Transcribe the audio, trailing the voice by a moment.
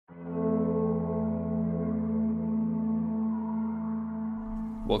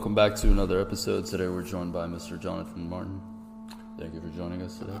Welcome back to another episode. Today we're joined by Mr. Jonathan Martin. Thank you for joining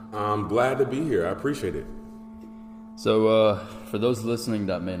us today. I'm glad to be here. I appreciate it. So, for those listening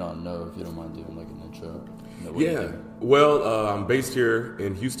that may not know, if you don't mind doing like an intro. Well, I'm based here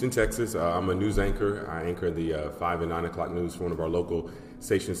in Houston, Texas. I'm a news anchor. I anchor the 5 and 9 o'clock news for one of our local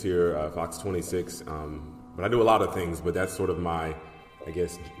stations here, Fox 26. But I do a lot of things, but that's sort of my, I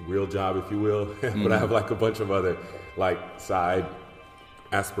guess, real job, if you will. But I have like a bunch of other like side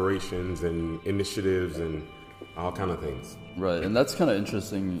aspirations and initiatives and all kind of things. Right, and that's kind of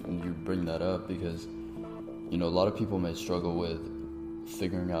interesting you bring that up because, you know, a lot of people may struggle with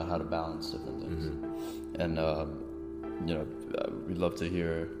figuring out how to balance different things. Mm-hmm. And, you know, we'd love to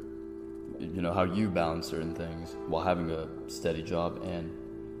hear, you know, how you balance certain things while having a steady job and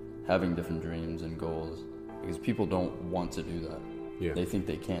having different dreams and goals, because people don't want to do that. Yeah. They think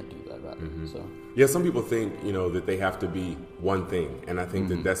they can't do that, rather. Mm-hmm. So yeah, some people think, you know, that they have to be one thing. And I think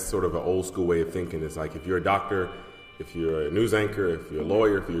that that's sort of an old school way of thinking. It's like if you're a doctor, if you're a news anchor, if you're a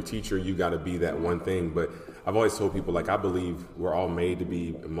lawyer, if you're a teacher, you got to be that one thing. But I've always told people, like, I believe we're all made to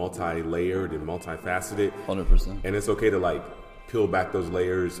be multi-layered and multifaceted. 100%. And it's okay to, like, peel back those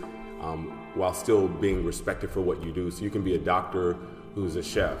layers while still being respected for what you do. So you can be a doctor who's a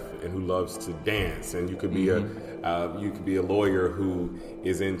chef and who loves to dance, and you could be a lawyer who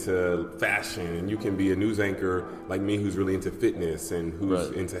is into fashion, and you can be a news anchor like me who's really into fitness and who's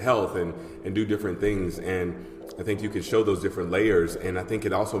into health and do different things. And I think you can show those different layers, and I think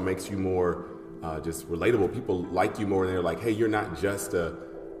it also makes you more just relatable. People like you more, and they're like, hey, you're not just a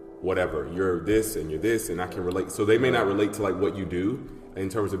whatever, you're this and you're this, and I can relate. So they may not relate to like what you do in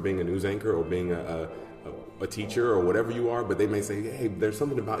terms of being a news anchor or being a teacher or whatever you are, but they may say, hey, there's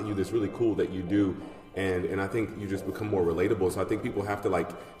something about you that's really cool that you do. And I think you just become more relatable. So I think people have to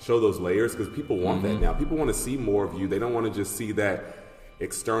like show those layers, because people want that now. People want to see more of you. They don't want to just see that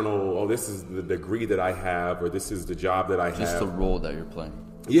external, oh, this is the degree that I have, or this is the job that I have. Just the role that you're playing.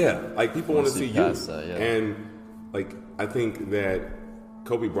 Yeah, like people want to see you. That, yeah. And like I think that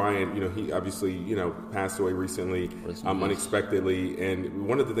Kobe Bryant, you know, he obviously, you know, passed away recently, unexpectedly. And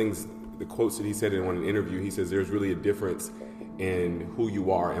one of the things, the quotes that he said in one interview, he says there's really a difference in who you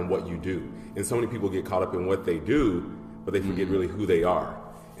are and what you do. And so many people get caught up in what they do, but they forget really who they are.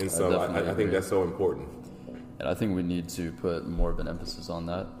 And so I think that's so important. And I think we need to put more of an emphasis on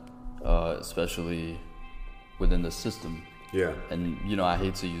that, especially within the system. Yeah. And, you know, I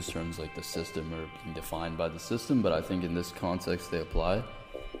hate to use terms like the system or being defined by the system, but I think in this context they apply,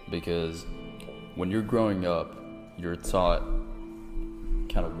 because when you're growing up, you're taught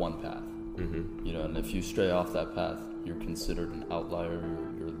kind of one path. Mm-hmm. You know, and if you stray off that path, you're considered an outlier,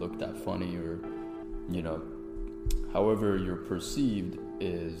 or you're looked at funny, or, you know, however you're perceived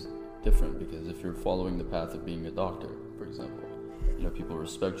is different. Because if you're following the path of being a doctor, for example, you know, people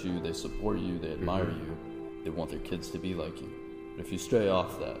respect you, they support you, they admire you, they want their kids to be like you. But if you stray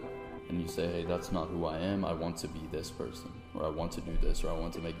off that and you say, hey, that's not who I am, I want to be this person, or I want to do this, or I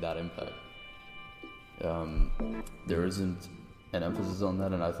want to make that impact, there isn't an emphasis on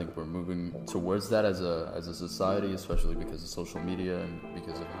that. And I think we're moving towards that as a society, especially because of social media and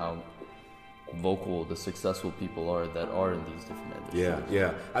because of how vocal the successful people are that are in these different industries.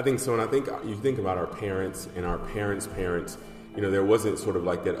 Yeah, I think so. And I think you think about our parents and our parents' parents, you know, there wasn't sort of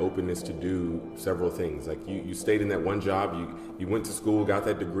like that openness to do several things. Like you stayed in that one job, you went to school, got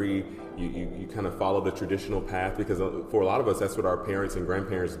that degree, you kind of followed the traditional path, because for a lot of us, that's what our parents and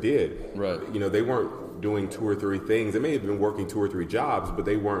grandparents did. Right. You know, they weren't doing 2 or 3 things. They may have been working 2 or 3 jobs, but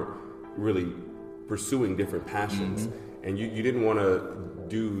they weren't really pursuing different passions. Mm-hmm. And you didn't want to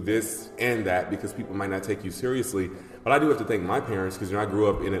do this and that because people might not take you seriously. But I do have to thank my parents, because, you know, I grew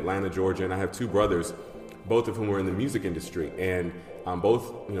up in Atlanta, Georgia, and I have 2 brothers, both of whom were in the music industry, and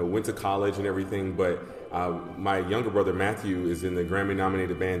both, you know, went to college and everything. But my younger brother Matthew is in the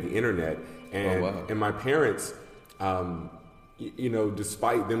Grammy-nominated band The Internet, and and my parents, you know,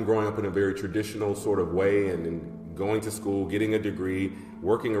 despite them growing up in a very traditional sort of way and going to school, getting a degree,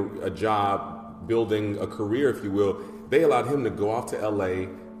 working a job, building a career, if you will, they allowed him to go off to LA,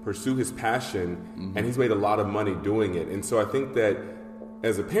 pursue his passion, and he's made a lot of money doing it. And so I think that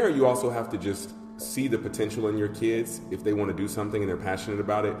as a parent, you also have to just see the potential in your kids if they want to do something and they're passionate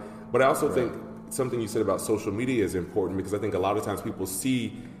about it. But I also think something you said about social media is important, because I think a lot of times people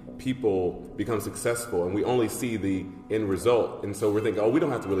see people become successful and we only see the end result. And so we're thinking, oh, we don't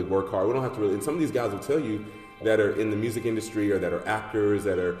have to really work hard. We don't have to really, and some of these guys will tell you that are in the music industry, or that are actors,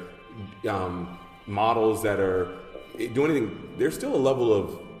 that are models, that are doing anything, there's still a level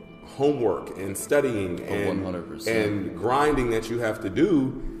of homework and studying and 100%. and grinding that you have to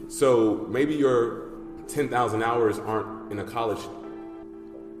do. So maybe your 10,000 hours aren't in a college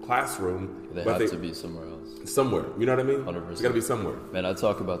classroom. They have to be somewhere else. Somewhere. You know what I mean? 100%. It's got to be somewhere. Man, I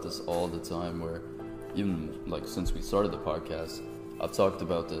talk about this all the time where even like since we started the podcast, I've talked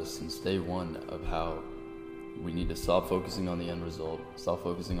about this since day one of how we need to stop focusing on the end result, stop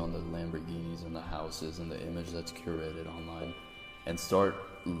focusing on the Lamborghinis and the houses and the image that's curated online, and start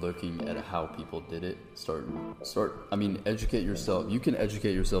looking at how people did it. Educate yourself. You can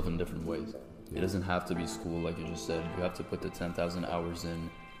educate yourself in different ways. It doesn't have to be school, like you just said. You have to put the 10,000 hours in.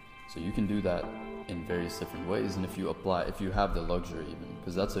 So you can do that in various different ways. And if you have the luxury even,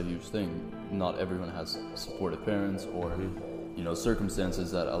 because that's a huge thing. Not everyone has supportive parents or,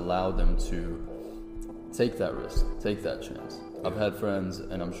 circumstances that allow them to take that risk, take that chance. I've had friends,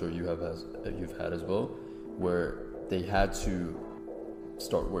 and I'm sure you've had as well, where they had to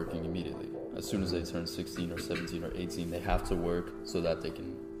start working immediately. As soon as they turn 16 or 17 or 18, they have to work so that they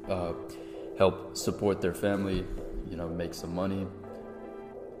can help support their family, make some money.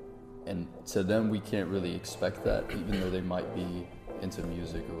 And to them, we can't really expect that, even though they might be into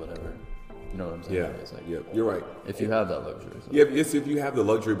music or whatever. You know what I'm saying? Yeah, you're right. If you have that luxury. So. Yeah, it's if you have the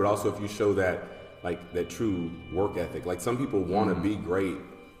luxury, but also if you show that, like, that true work ethic. Like, some people want to be great.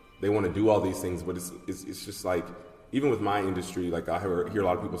 They want to do all these things, but it's just like, even with my industry, like, I hear a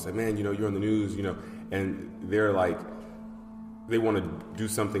lot of people say, man, you're on the news, and they're like, they want to do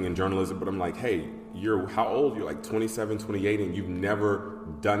something in journalism, but I'm like, hey, you're how old? You're like 27, 28, and you've never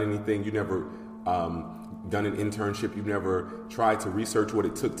done anything. You've never done an internship. You've never tried to research what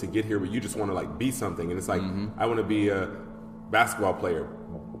it took to get here, but you just want to, like, be something. And it's like, I want to be a basketball player,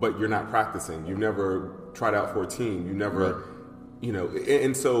 but you're not practicing. You've never tried out for a team. You never,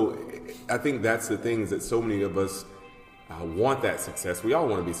 and so I think that's the things that so many of us want that success. We all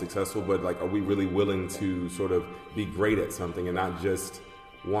want to be successful, but, like, are we really willing to sort of be great at something and not just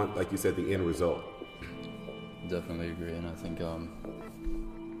want, like you said, the end result? Definitely agree. And I think,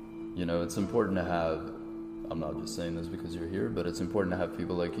 it's important to have, I'm not just saying this because you're here, but it's important to have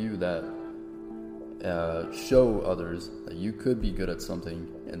people like you that show others that you could be good at something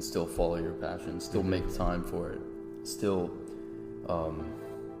and still follow your passion, still make time for it, still,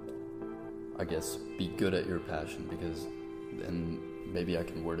 be good at your passion, because then maybe I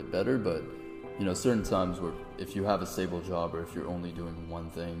can word it better, but, certain times where if you have a stable job or if you're only doing one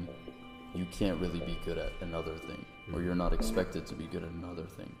thing, you can't really be good at another thing, or you're not expected to be good at another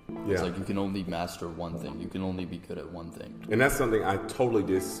thing. Yeah. It's like you can only master one thing. You can only be good at one thing. And that's something I totally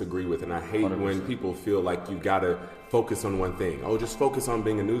disagree with, and I hate 100%. When people feel like you got to focus on one thing. Oh, just focus on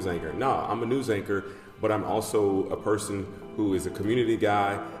being a news anchor. No, I'm a news anchor, but I'm also a person who is a community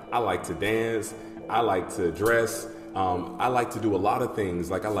guy. I like to dance. I like to dress. I like to do a lot of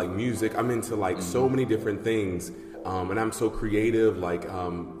things. Like, I like music. I'm into, like, so many different things. And I'm so creative, like, a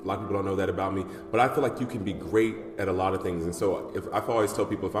lot of people don't know that about me, but I feel like you can be great at a lot of things. And so I've always told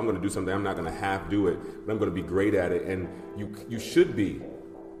people, if I'm going to do something, I'm not going to half do it, but I'm going to be great at it. And you should be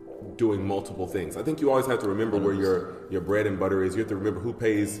doing multiple things. I think you always have to remember 100%. Where your bread and butter is. You have to remember who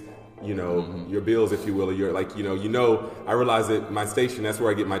pays, your bills, if you will, or you're like, I realize that my station, that's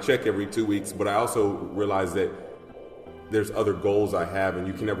where I get my check every 2 weeks, but I also realize that there's other goals I have, and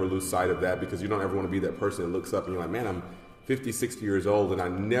you can never lose sight of that, because you don't ever want to be that person that looks up and you're like, man, I'm 50, 60 years old and I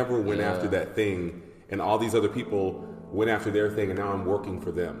never went after that thing, and all these other people went after their thing, and now I'm working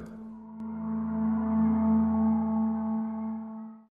for them.